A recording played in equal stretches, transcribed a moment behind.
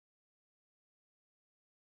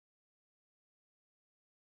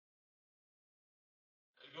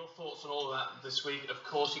your thoughts on all of that this week. Of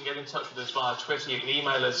course, you can get in touch with us via Twitter. You can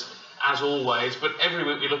email us as always. But every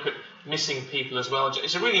week we look at missing people as well.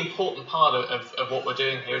 It's a really important part of what we're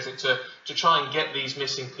doing here, isn't it? To try and get these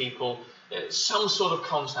missing people some sort of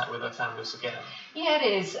contact with their families again. Yeah,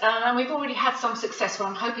 it is. And we've already had some success, what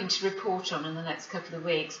I'm hoping to report on in the next couple of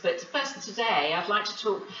weeks. But first today, I'd like to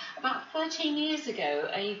talk about 13 years ago,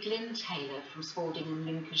 a Glynn Taylor from Spalding in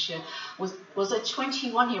Lincolnshire was a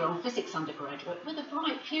 21-year-old physics undergraduate with a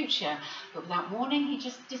bright future. But without warning, he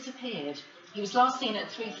just disappeared. He was last seen at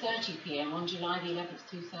 3:30 p.m. on July the 11th,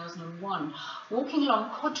 2001, walking along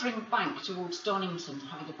Quadring Bank towards Donington,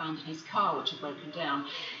 having abandoned his car, which had broken down.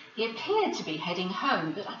 He appeared to be heading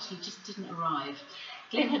home, but actually just didn't arrive.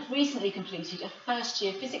 Glynn had recently completed a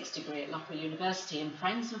first-year physics degree at Loughborough University, and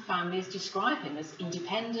friends and families describe him as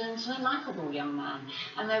independent and a likeable young man,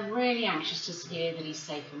 and they're really anxious to hear that he's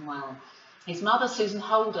safe and well. His mother, Susan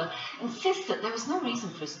Holder, insists that there was no reason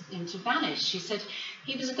for him to vanish. She said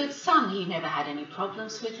he was a good son. He never had any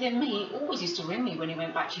problems with him. He always used to ring me when he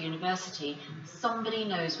went back to university. Somebody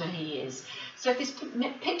knows where he is. So if this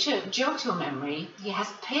picture jogs your memory, he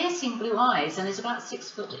has piercing blue eyes and is about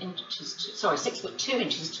 6'2"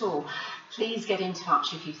 inches tall. Please get in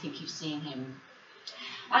touch if you think you've seen him.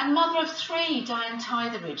 And mother of three, Diane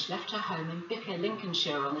Tytheridge, left her home in Bicker,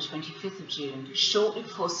 Lincolnshire on the 25th of June, shortly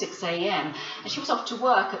before 6 a.m, and she was off to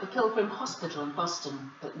work at the Pilgrim Hospital in Boston,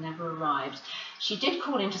 but never arrived. She did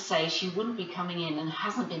call in to say she wouldn't be coming in and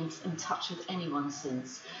hasn't been in touch with anyone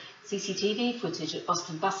since. CCTV footage at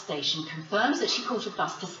Boston bus station confirms that she caught a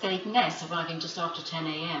bus to Skegness, arriving just after 10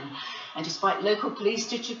 a.m. And despite local police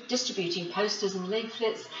distributing posters and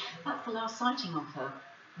leaflets, that's the last sighting of her.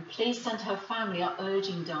 The police and her family are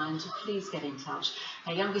urging Diane to please get in touch.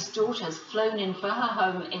 Her youngest daughter has flown in for her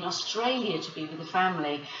home in Australia to be with the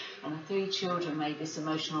family, and the three children made this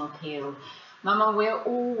emotional appeal. Mama, we're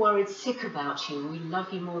all worried sick about you. We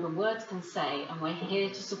love you more than words can say, and we're here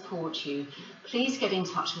to support you. Please get in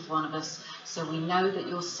touch with one of us so we know that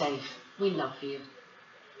you're safe. We love you.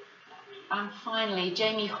 And finally,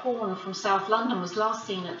 Jamie Horne from South London was last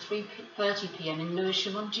seen at 3:30 p.m. in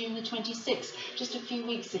Lewisham on June the 26th, just a few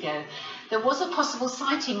weeks ago. There was a possible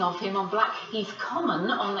sighting of him on Blackheath Common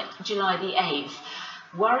on July the 8th.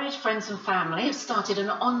 Worried friends and family have started an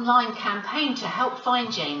online campaign to help find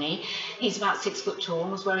Jamie. He's about 6 foot tall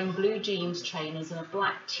and was wearing blue jeans, trainers and a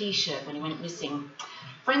black t-shirt when he went missing.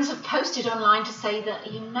 Friends have posted online to say that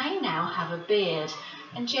he may now have a beard.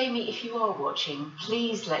 And Jamie, if you are watching,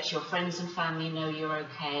 please let your friends and family know you're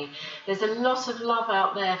okay. There's a lot of love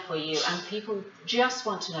out there for you, and people just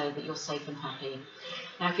want to know that you're safe and happy.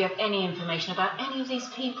 Now, if you have any information about any of these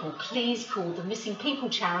people, please call the Missing People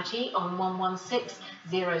charity on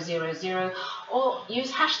 116000 or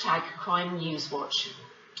use hashtag Crime Newswatch.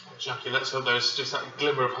 Jackie, let's hope there's just that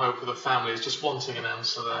glimmer of hope for the families, just wanting an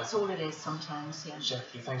answer there. That's all it is sometimes, yeah.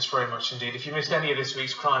 Jackie, thanks very much indeed. If you missed any of this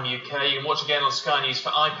week's Crime UK, you can watch again on Sky News for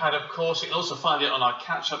iPad, of course. You can also find it on our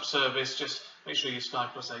catch-up service. Just make sure your Sky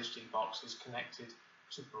Plus HD box is connected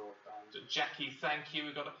to broadband. Jackie, thank you.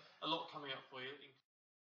 We've got a lot coming up.